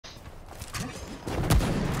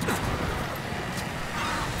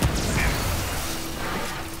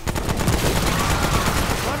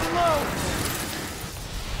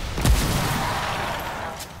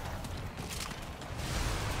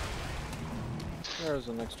There's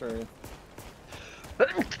the next area.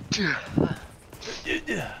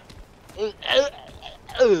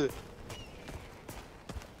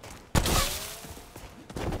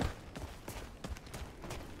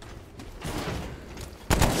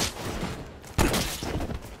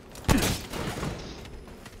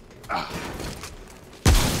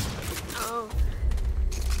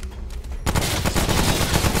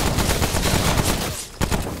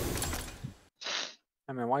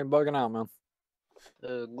 Hey man, why you bugging out, man?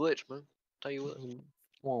 Glitch, man. Tell you what. Come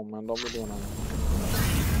on, man, don't be doing that.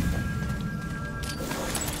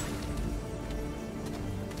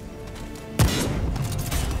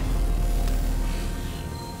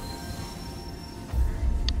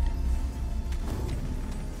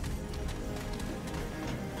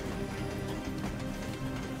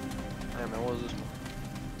 Hey man, what is this one?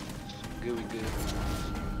 Gooey good.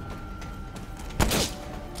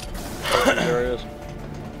 There it is.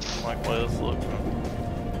 Like the way this looks.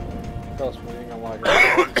 Trust me, you ain't gonna like it.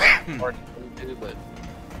 Hard to do, but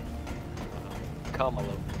come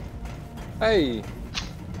alone. Hey!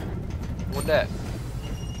 What that?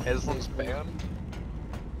 Islam's banned.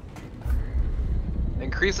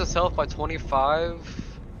 Increases health by 25,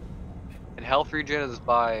 and health regen is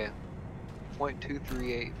by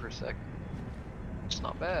 0.238 per second. It's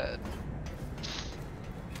not bad.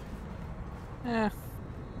 Yeah.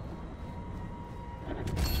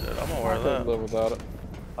 Shit, I'm gonna I wear could that. live without it.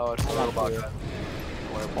 Oh, it's a little bug.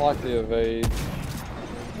 I like the evade.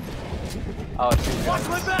 Oh, it's two guys. Watch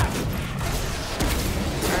my back!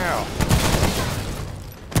 Ow.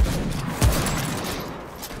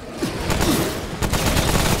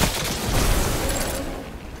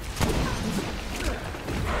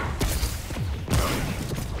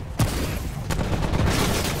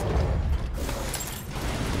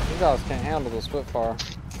 You guys can't handle the Spitfire.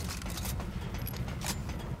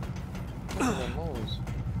 Look at them moves.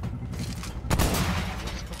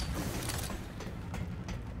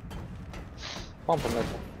 Pump a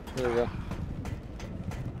nickel. Here we go.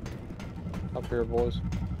 Up here, boys.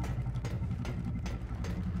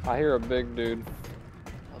 I hear a big dude.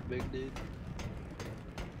 A big dude.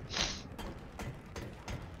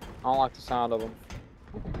 I don't like the sound of him.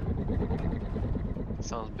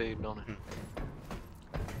 Sounds big, don't it?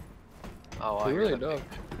 Oh, I He hear really that does. big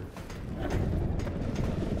dude.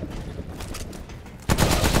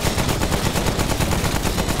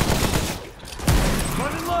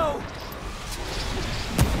 Running low!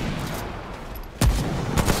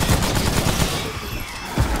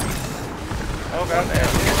 Oh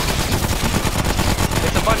goddamn.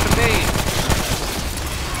 It's a bunch of me!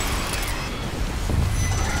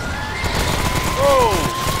 Oh!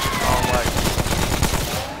 Oh my.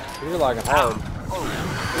 You're lagging hard.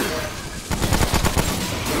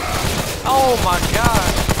 Oh my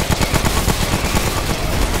god!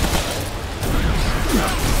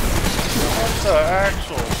 What the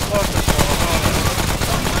actual fuck is going on?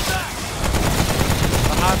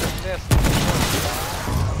 Behind the nest.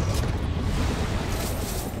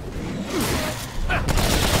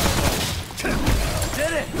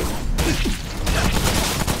 Did it!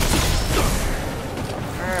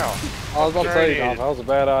 Ow. I was about to say, John, that was a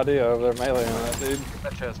bad idea over there meleeing that dude. Get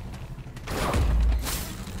that chest.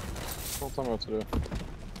 Don't tell me what to do.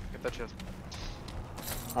 Get that chest.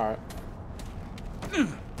 Alright.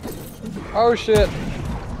 Oh shit!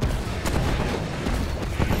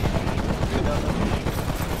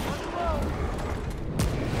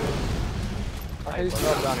 I hate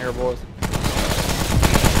stuff down here, boys.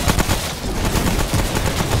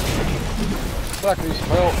 I could use some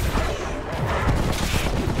help.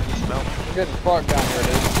 Smell. I'm getting fucked down here,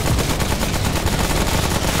 dude.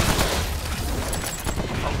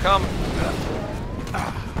 I'm coming.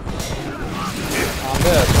 I'm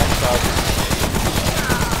dead. Next side.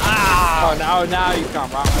 Oh, now you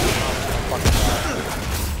come, right? Fucking die.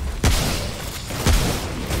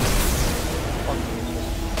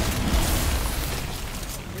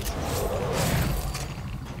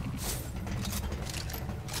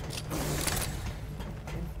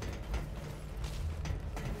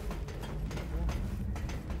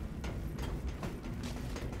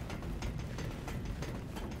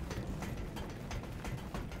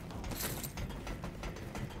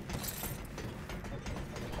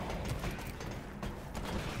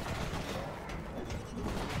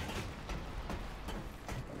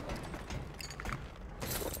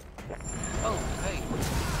 Oh, hey.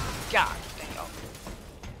 God damn.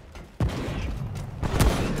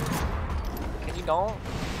 Can you don't?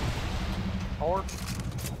 Or?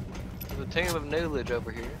 There's a team of knowledge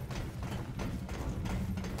over here.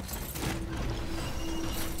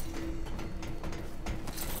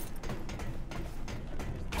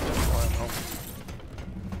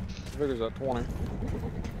 figures at 20.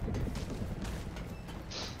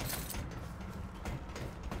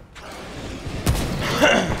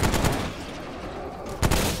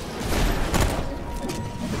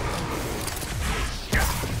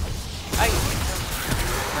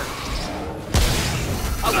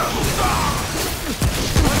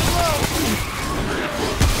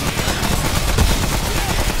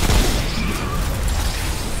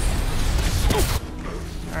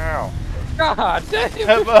 Ow. God damn!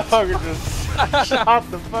 That motherfucker just shot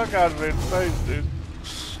the fuck out of me in the face, dude.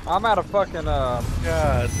 I'm out of fucking God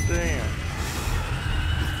damn.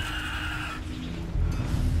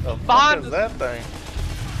 The fuck Behind is us. that thing?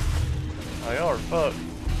 Oh, y'all are fucked.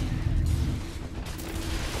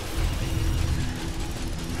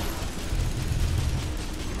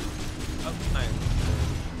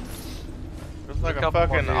 It's like a couple more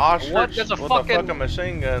fucking dudes. ostrich What? There's a with fucking- a fucking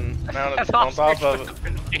machine gun mounted An on top ostrich of with it.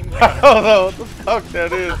 a machine gun. I don't know what the fuck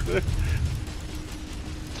that is, dude.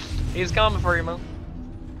 He's coming for you, man.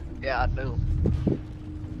 Yeah, I do.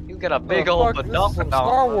 He's got a big oh, old fuck, this is some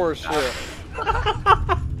Star Wars shit.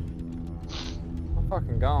 I'm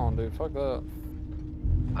fucking gone, dude. Fuck that.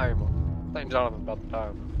 Hey, man. I think Jonathan's about to die.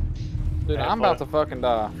 Dude, Hey, I'm boy. about to fucking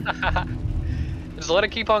die. Just let it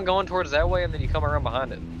keep on going towards that way, and then you come around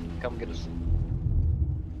behind it. Come get us.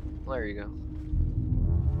 There you go.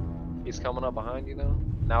 He's coming up behind you now.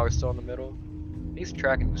 Now he's still in the middle. He's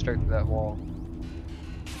tracking you straight through that wall.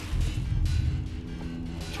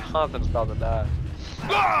 Jonathan's about to die.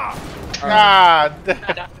 God damn.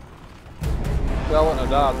 If I wouldn't have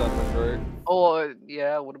died, that'd been great. Oh,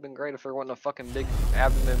 yeah, it would have been great if there wasn't a fucking big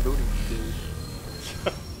abdomen booty dude.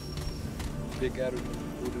 Big abdomen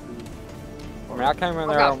booty dude. I mean, I came in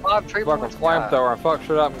I there got on 5 trade fucking points. flamethrower and fucked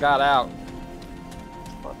shit up and got out.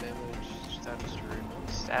 Spot damage, status tree.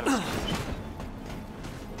 Status tree.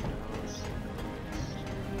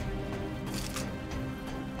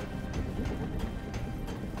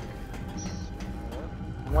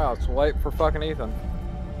 Wow, it's late for fucking Ethan.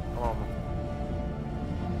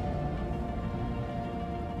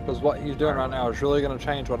 Because what he's doing right now is really going to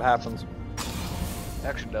change what happens.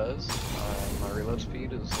 Actually does. My reload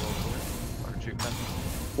speed is a little quicker. Or shoot,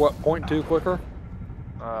 What, 0.2 quicker?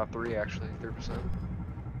 3 actually, 3%.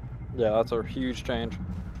 Yeah, that's a huge change.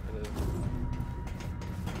 It is.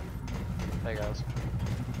 Hey guys.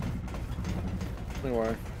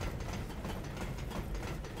 Anyway.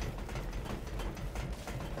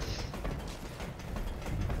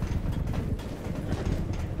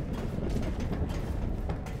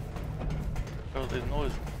 Oh, there's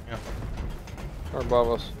noise. Yeah. They're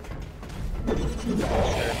above us.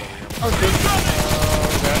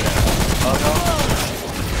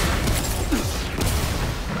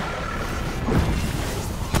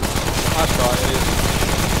 I saw it.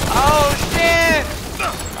 Oh shit!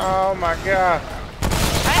 Oh my god.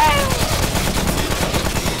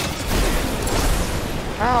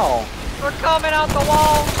 How? We're coming out the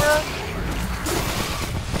wall, bro.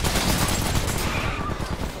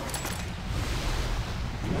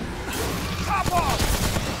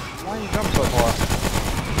 Why you jump so far?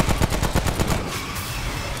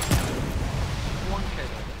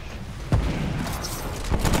 1K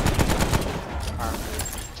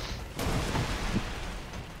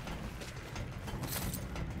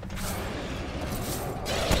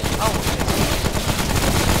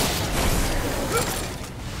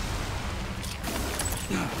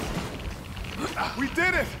We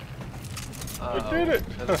did it! We did it.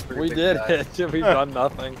 We did it. We've done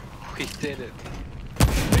nothing. We did it.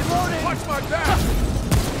 Reloading! Watch my back!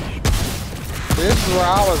 This is where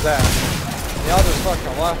I was at. Y'all just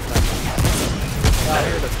fucking left me. Out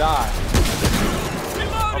here to die.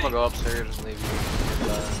 I'm gonna go upstairs and leave you.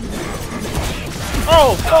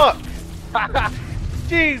 Oh fuck!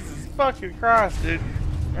 Jesus fucking Christ, dude.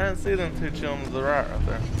 I didn't see them two chilling to the right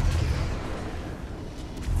there.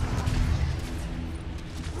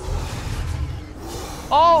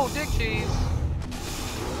 Oh, dick cheese!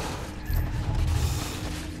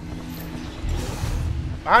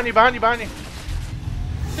 Behind you, behind you, behind you.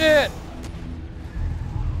 Shit!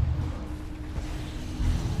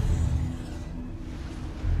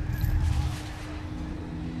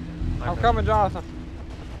 I'm coming, Jonathan.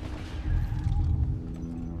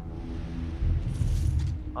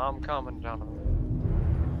 I'm coming, Jonathan.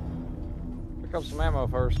 Pick up some ammo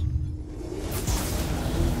first.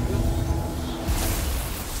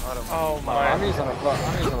 I don't Oh I'm my. using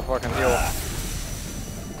a fucking heal.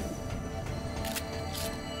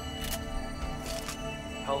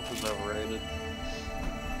 Health is overrated.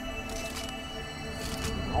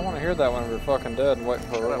 I want to hear that when we're fucking dead and waiting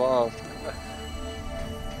for a revive.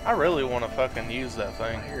 I really want to fucking use that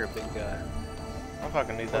thing. I hear a big guy. I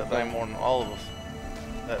fucking need that What thing thing? more than all of us.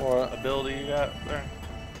 That What? ability you got there.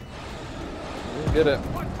 You can get it.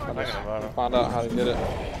 Thinking about it. Find out how to get it.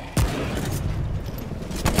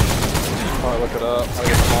 Probably look it up. How to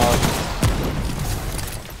get the mod.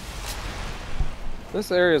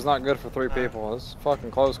 This area is not good for 3 people. It's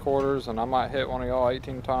fucking close quarters, and I might hit one of y'all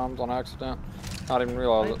 18 times on accident. Not even Why are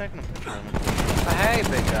realize you it. taking a picture of me? Hey,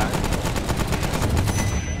 big guy.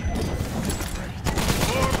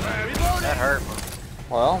 That hurt, man.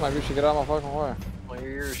 Well, maybe you should get out of my fucking way. Well,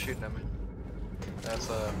 you're shooting at me. That's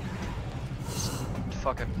a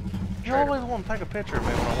fucking. You always want to take a picture of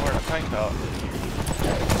me when I'm wearing a tank top.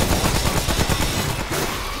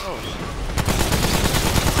 Oh shit.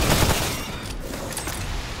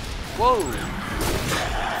 Whoa!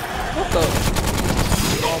 What the?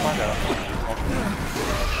 Oh my god.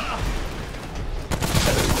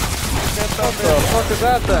 What the fuck is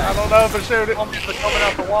that I thing? don't know if it showed it. Zombies are coming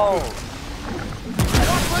out the wall.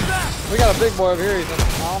 We got a big boy over here, Ethan. I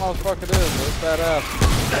don't know what the fuck it is, but it's badass.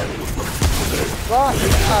 God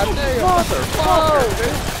damn. Whoa,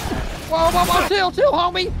 dude. Whoa, chill,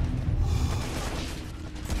 homie.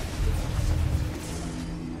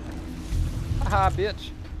 Hi,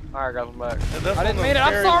 bitch. Alright, guys, I'm back. That's I didn't one mean of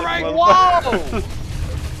it. the I'm scariest sorry. motherfuckers.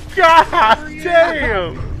 Whoa. God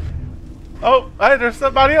damn! Oh, hey, there's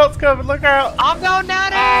somebody else coming. Look out! I'm going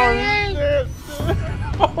down Oh here! shit!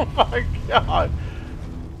 Oh my god!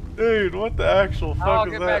 Dude, what the actual fuck I'll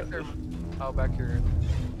is get that? back there. Oh, back here.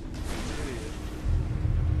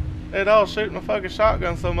 Dude, I was shooting a fucking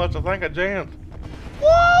shotgun so much I think I jammed.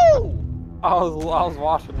 Woo! I was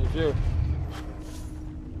watching you too.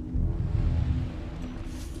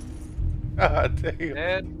 God damn.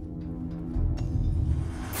 Dead.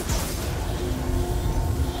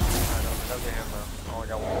 Alright, don't get him though. I only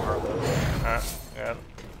got one more heart left. Alright, got it.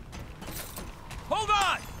 Hold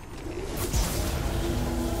on!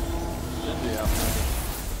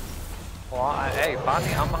 Well, hey, find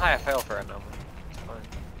me. I'm a high fail for right now. It's fine.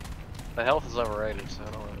 The health is overrated, so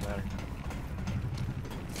it don't really matter.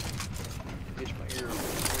 Get my ear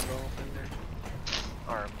off in there.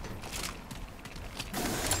 Alright.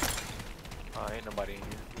 Ain't nobody in here.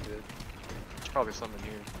 We good. There's probably some in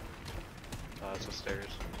here. It's the stairs.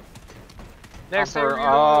 Next area. I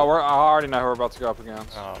already know who we're about to go up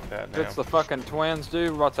against. Oh, If goddamn. it's the fucking twins,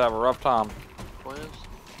 dude, we're about to have a rough time. Twins.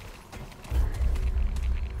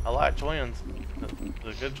 I like twins.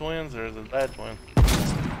 The good twins or the bad twins?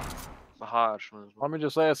 The Hodge twins. Let me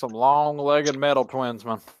just say it's some long-legged metal twins,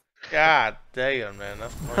 man. God damn, man.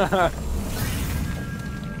 That's funny.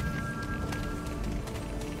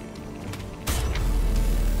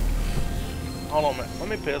 Hold on, man. Let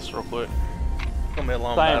me piss real quick. It's gonna be a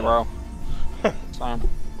long Same, battle. bro. Same.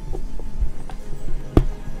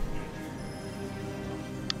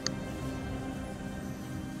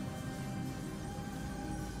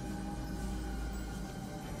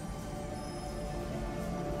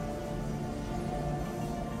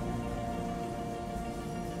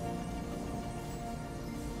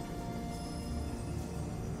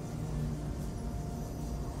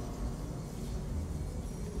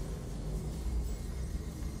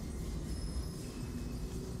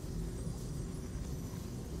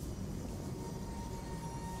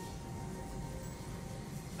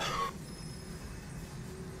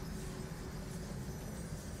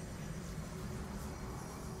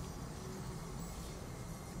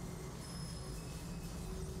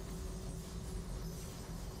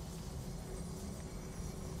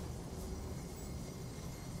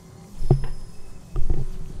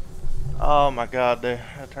 Oh my god, dude.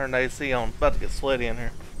 I turned the AC on. It's about to get sweaty in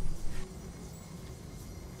here.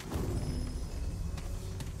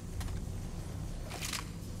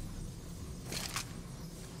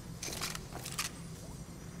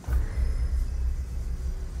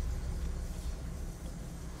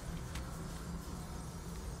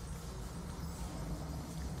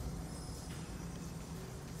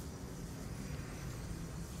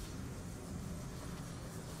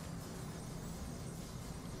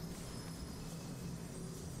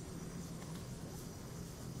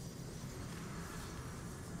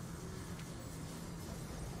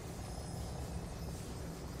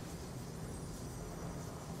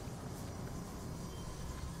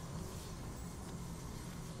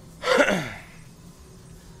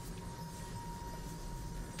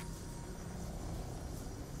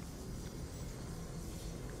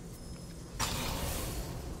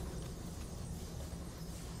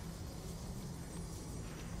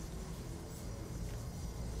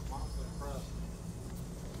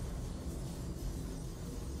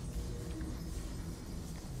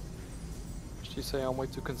 She say I'm way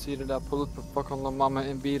too conceited. I pull up the fuck on little mama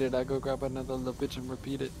and beat it. I go grab another little bitch and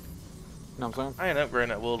repeat it. You know what I'm saying? I ain't upgrading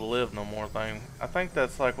that will to live no more thing. I think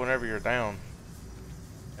that's like whenever you're down.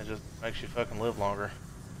 It just makes you fucking live longer.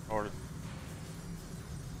 Or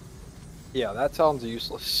Yeah, that sounds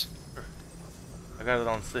useless. I got it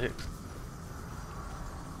on 6.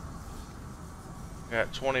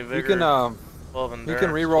 Got 20 vigor. You can 12 endurance. you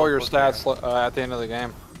can re-roll 12 your quick stats aim. at the end of the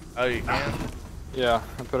game. Oh, you can? Yeah,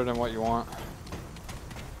 and put it in what you want.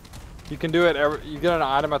 You can do it you get an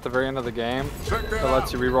item at the very end of the game that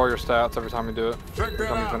lets you re-roll your stats every time you do it. Every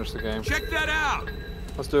time you finish the game. Check that out.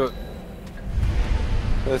 Let's do it.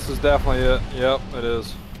 This is definitely it. Yep, it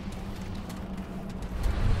is.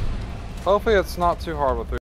 Hopefully it's not too hard with